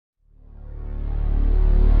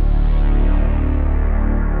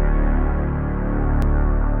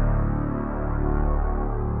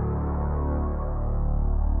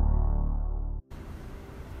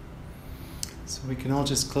We can all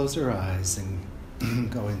just close our eyes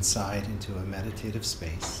and go inside into a meditative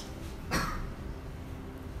space.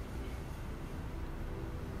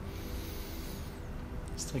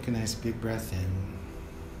 Just take a nice big breath in.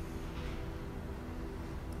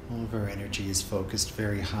 All of our energy is focused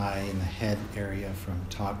very high in the head area from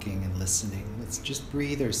talking and listening. Let's just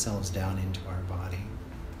breathe ourselves down into our body.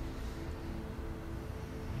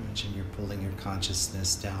 Imagine you're pulling your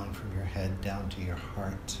consciousness down from your head down to your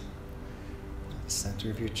heart, the center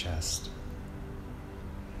of your chest.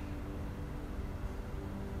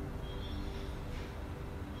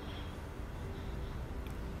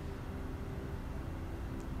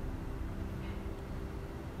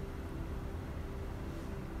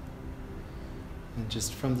 And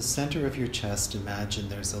just from the center of your chest, imagine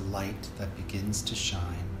there's a light that begins to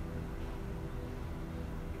shine.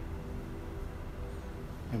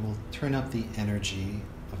 And we'll turn up the energy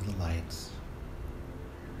of the light.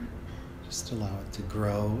 Just allow it to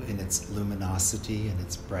grow in its luminosity and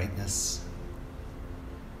its brightness.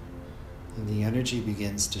 And the energy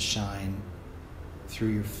begins to shine through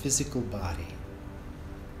your physical body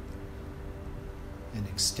and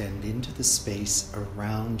extend into the space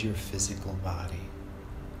around your physical body.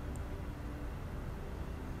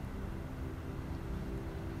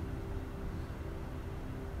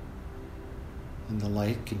 And the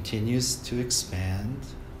light continues to expand.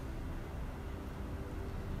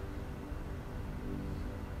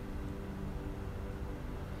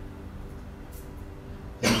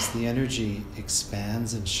 And as the energy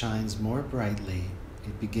expands and shines more brightly,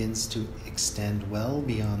 it begins to extend well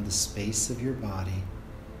beyond the space of your body,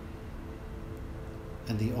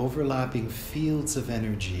 and the overlapping fields of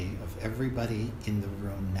energy of everybody in the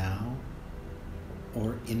room now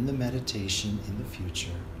or in the meditation in the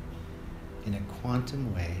future, in a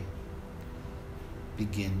quantum way,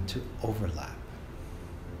 begin to overlap.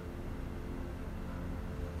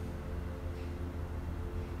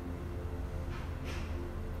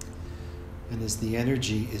 And as the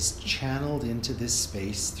energy is channeled into this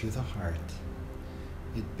space through the heart,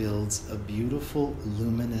 it builds a beautiful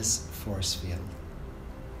luminous force field,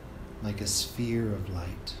 like a sphere of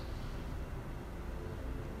light.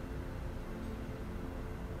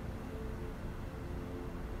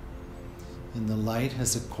 And the light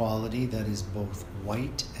has a quality that is both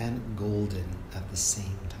white and golden at the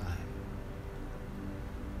same time.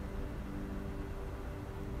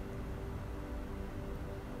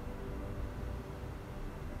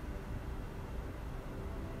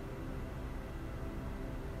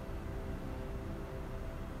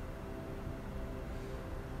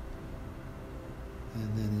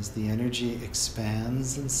 And then as the energy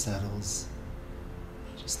expands and settles,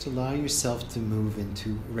 just allow yourself to move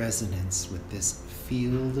into resonance with this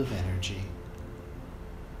field of energy.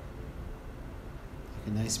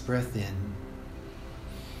 Take a nice breath in.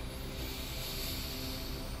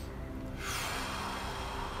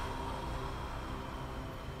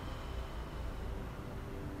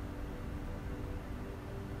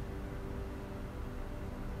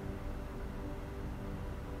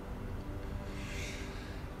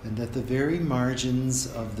 And at the very margins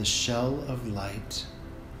of the shell of light,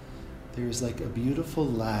 there's like a beautiful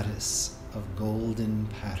lattice of golden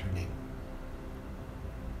patterning.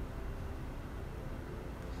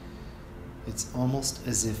 It's almost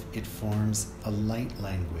as if it forms a light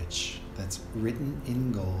language that's written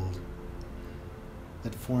in gold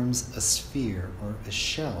that forms a sphere or a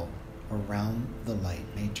shell around the light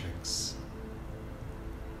matrix.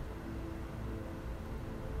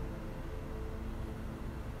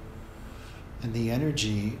 And the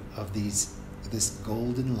energy of this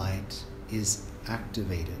golden light is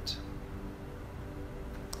activated.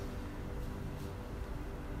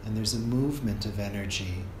 And there's a movement of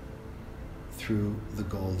energy through the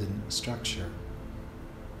golden structure.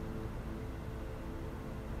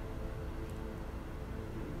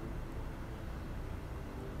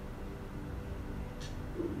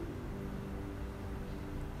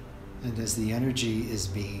 And as the energy is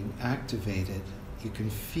being activated, you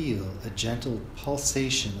can feel a gentle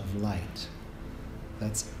pulsation of light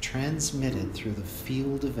that's transmitted through the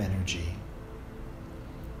field of energy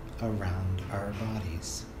around our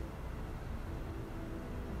bodies.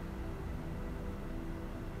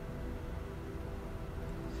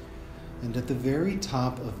 And at the very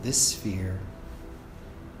top of this sphere,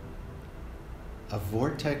 a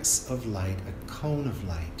vortex of light, a cone of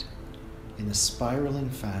light, in a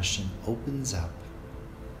spiraling fashion opens up,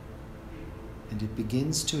 and it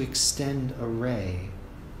begins to extend a ray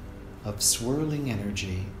of swirling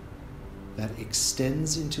energy that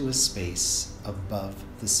extends into a space above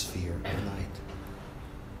the sphere of light.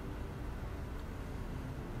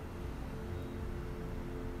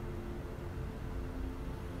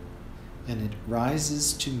 and it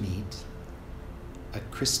rises to meet a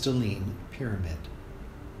crystalline pyramid.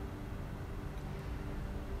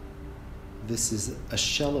 This is a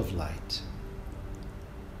shell of light,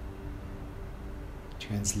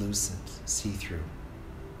 translucent, see-through.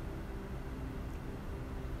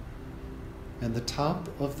 And the top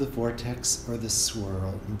of the vortex or the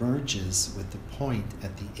swirl merges with the point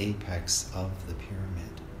at the apex of the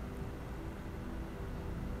pyramid.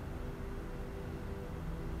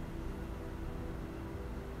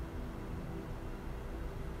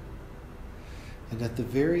 And at the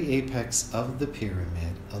very apex of the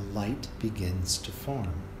pyramid, a light begins to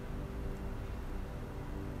form.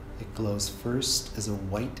 It glows first as a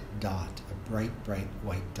white dot, a bright, bright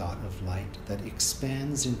white dot of light that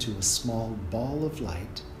expands into a small ball of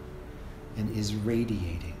light and is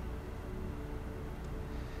radiating.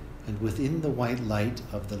 And within the white light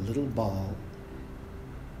of the little ball,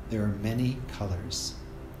 there are many colors.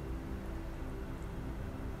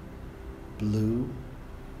 Blue,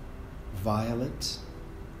 violet,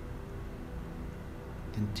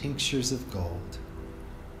 and tinctures of gold.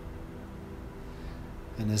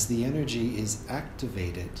 And as the energy is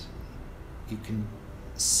activated, you can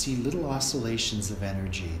see little oscillations of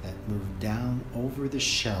energy that move down over the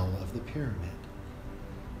shell of the pyramid.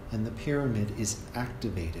 And the pyramid is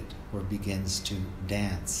activated or begins to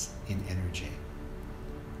dance in energy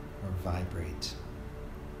or vibrate.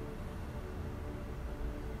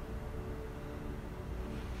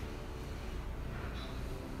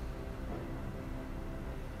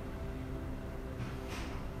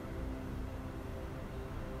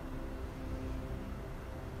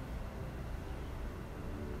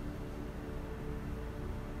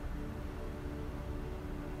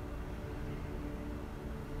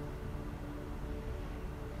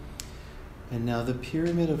 And now the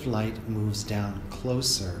pyramid of light moves down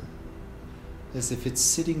closer, as if it's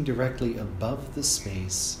sitting directly above the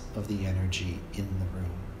space of the energy in the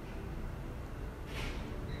room.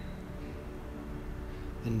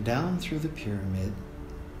 And down through the pyramid,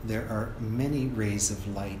 there are many rays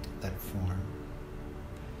of light that form,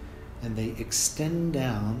 and they extend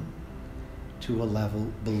down to a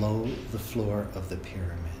level below the floor of the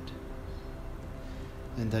pyramid.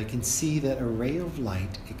 And I can see that a ray of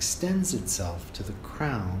light extends itself to the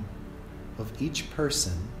crown of each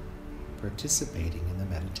person participating in the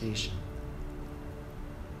meditation.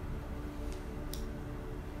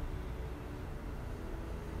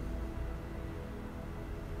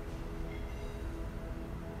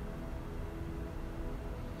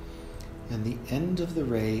 And the end of the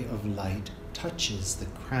ray of light touches the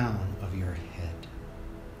crown of your head.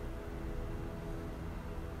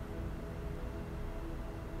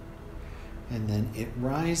 And then it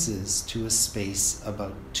rises to a space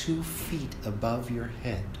about 2 feet above your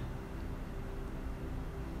head,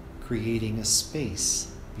 creating a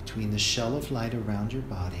space between the shell of light around your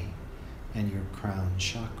body and your crown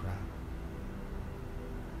chakra.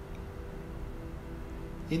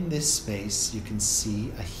 In this space, you can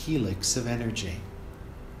see a helix of energy,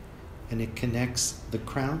 and it connects the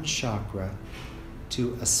crown chakra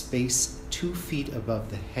to a space 2 feet above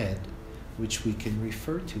the head, which we can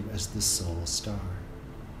refer to as the soul star.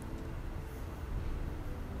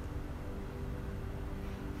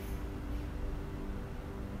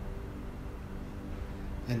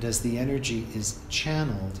 And as the energy is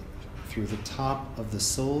channeled through the top of the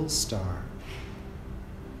soul star,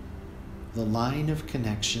 the line of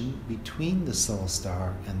connection between the soul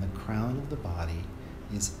star and the crown of the body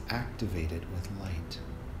is activated with light.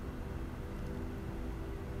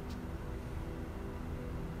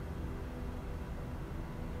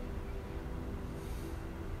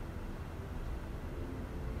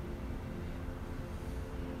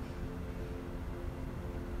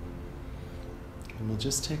 And we'll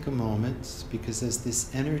just take a moment, because as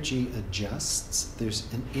this energy adjusts, there's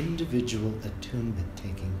an individual attunement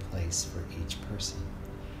taking place for each person.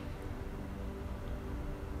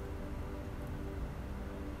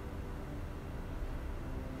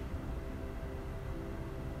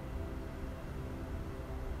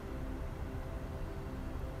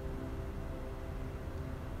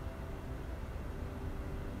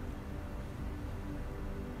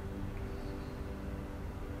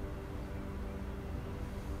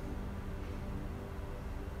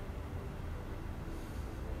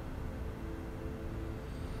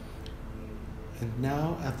 And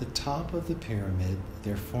now at the top of the pyramid,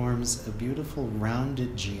 there forms a beautiful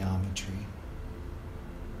rounded geometry.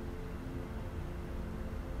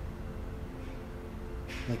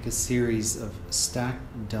 Like a series of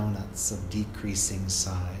stacked donuts of decreasing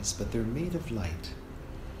size, but they're made of light.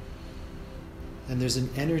 And there's an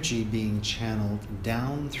energy being channeled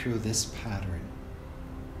down through this pattern.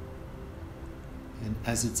 And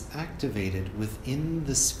as it's activated within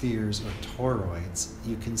the spheres or toroids,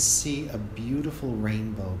 you can see a beautiful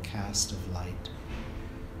rainbow cast of light.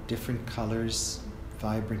 Different colors,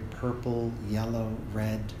 vibrant purple, yellow,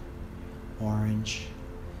 red, orange,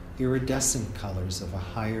 iridescent colors of a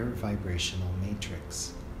higher vibrational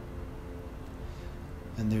matrix.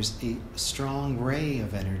 And there's a strong ray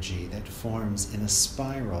of energy that forms in a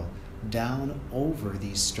spiral down over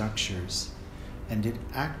these structures, and it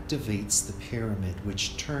activates the pyramid,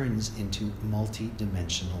 which turns into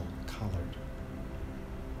multi-dimensional colored.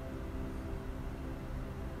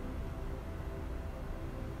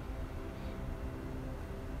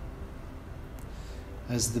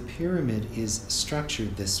 As the pyramid is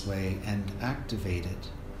structured this way and activated,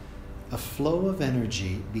 a flow of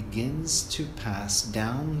energy begins to pass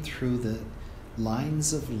down through the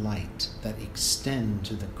lines of light that extend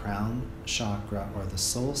to the crown chakra or the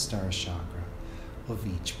soul star chakra of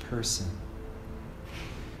each person.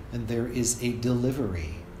 And there is a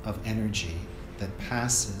delivery of energy that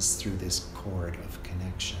passes through this cord of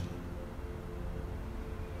connection.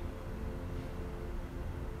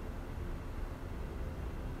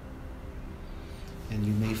 And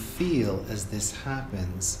you may feel, as this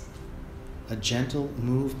happens, a gentle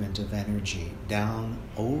movement of energy down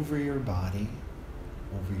over your body,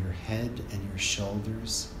 over your head and your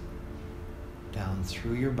shoulders, down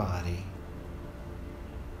through your body,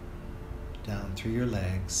 down through your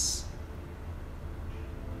legs,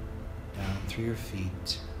 down through your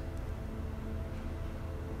feet,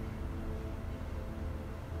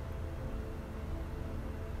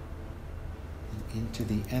 and into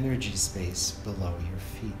the energy space below your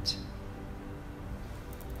feet.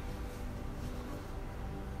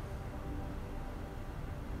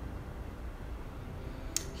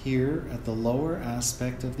 Here, at the lower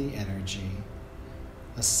aspect of the energy,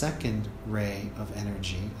 a second ray of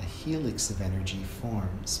energy, a helix of energy,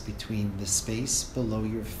 forms between the space below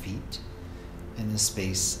your feet and the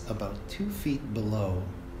space about 2 feet below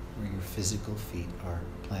where your physical feet are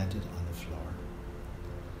planted on the floor.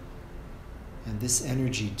 And this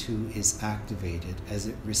energy too is activated as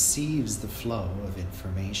it receives the flow of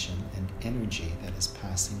information and energy that is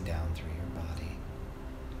passing down through your body.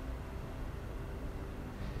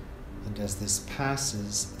 And as this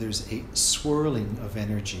passes, there's a swirling of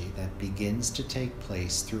energy that begins to take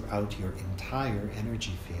place throughout your entire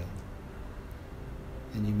energy field.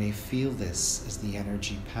 And you may feel this as the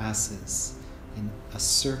energy passes in a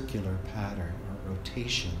circular pattern or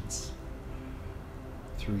rotations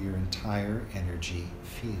through your entire energy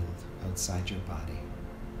field outside your body.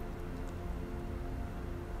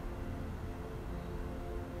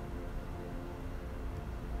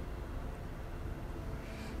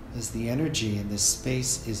 As the energy in this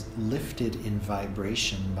space is lifted in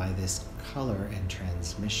vibration by this color and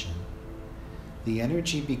transmission, the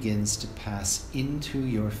energy begins to pass into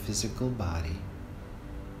your physical body,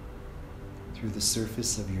 through the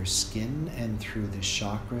surface of your skin and through the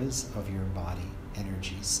chakras of your body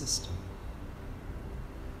energy system.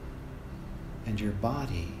 And your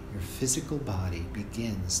body, your physical body,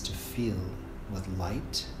 begins to fill with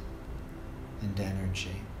light and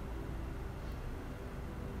energy.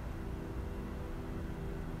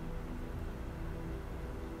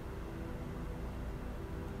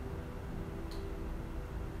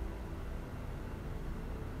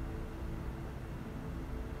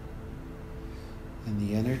 And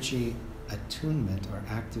the energy attunement or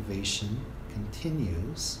activation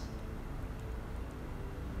continues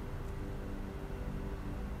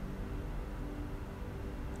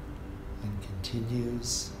and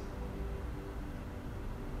continues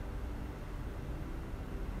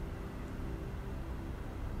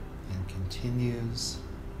and continues.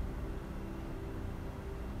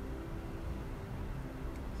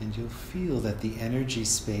 And you'll feel that the energy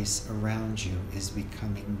space around you is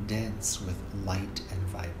becoming dense with light and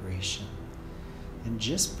vibration. And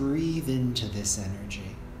just breathe into this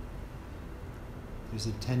energy. There's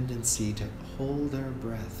a tendency to hold our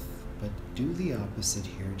breath, but do the opposite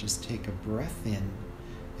here. Just take a breath in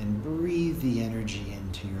and breathe the energy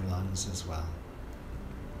into your lungs as well.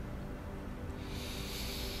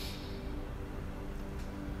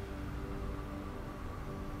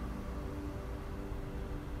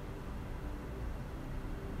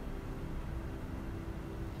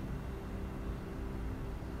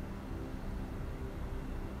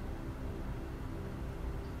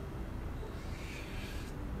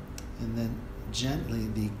 And then gently,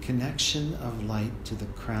 the connection of light to the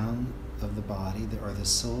crown of the body, or the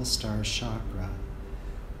soul star chakra,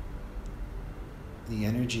 the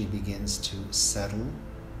energy begins to settle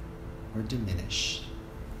or diminish.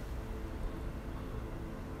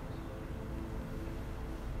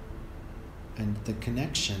 And the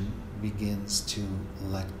connection begins to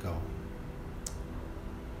let go.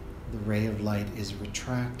 The ray of light is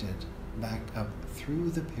retracted back up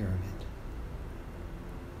through the pyramid.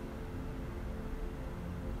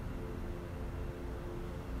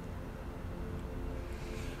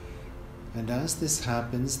 And as this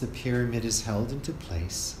happens, the pyramid is held into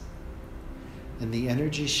place, and the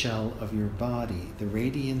energy shell of your body, the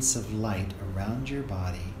radiance of light around your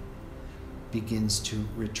body, begins to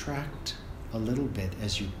retract a little bit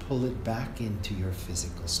as you pull it back into your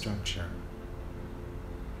physical structure.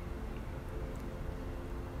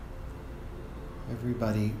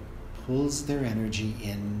 Everybody pulls their energy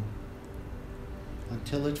in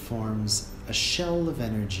until it forms a shell of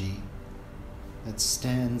energy that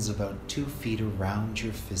stands about 2 feet around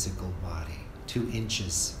your physical body, 2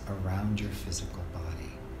 inches around your physical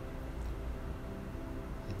body.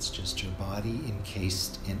 It's just your body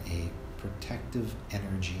encased in a protective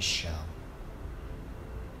energy shell.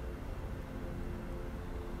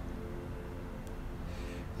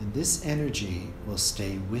 And this energy will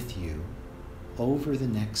stay with you over the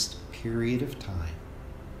next period of time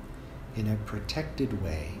in a protected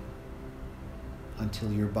way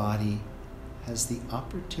until your body has the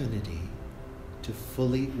opportunity to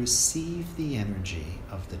fully receive the energy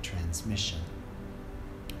of the transmission.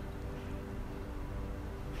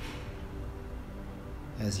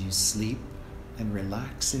 As you sleep and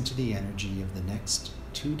relax into the energy of the next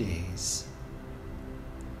 2 days,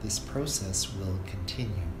 this process will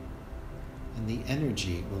continue, and the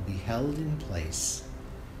energy will be held in place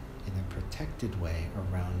in a protected way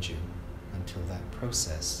around you until that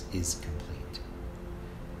process is complete.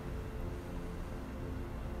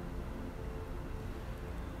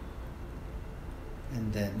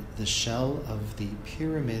 And then the shell of the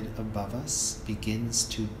pyramid above us begins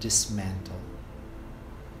to dismantle.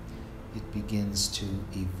 It begins to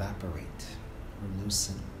evaporate or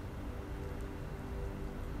loosen.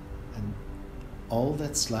 And all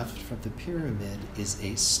that's left from the pyramid is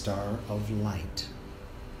a star of light,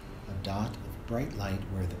 a dot of bright light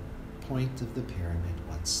where the point of the pyramid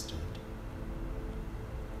once stood.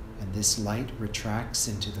 And this light retracts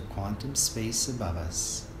into the quantum space above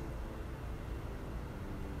us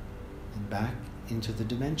and back into the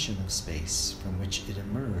dimension of space from which it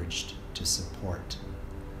emerged to support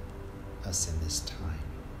us in this time.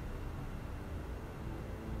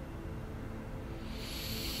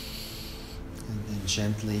 And then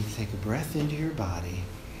gently take a breath into your body.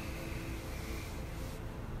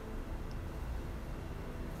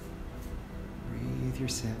 Breathe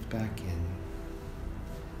yourself back in.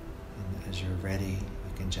 And as you're ready,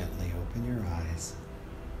 you can gently open your eyes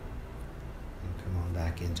and come on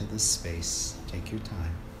back into this space. Take your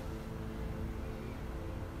time.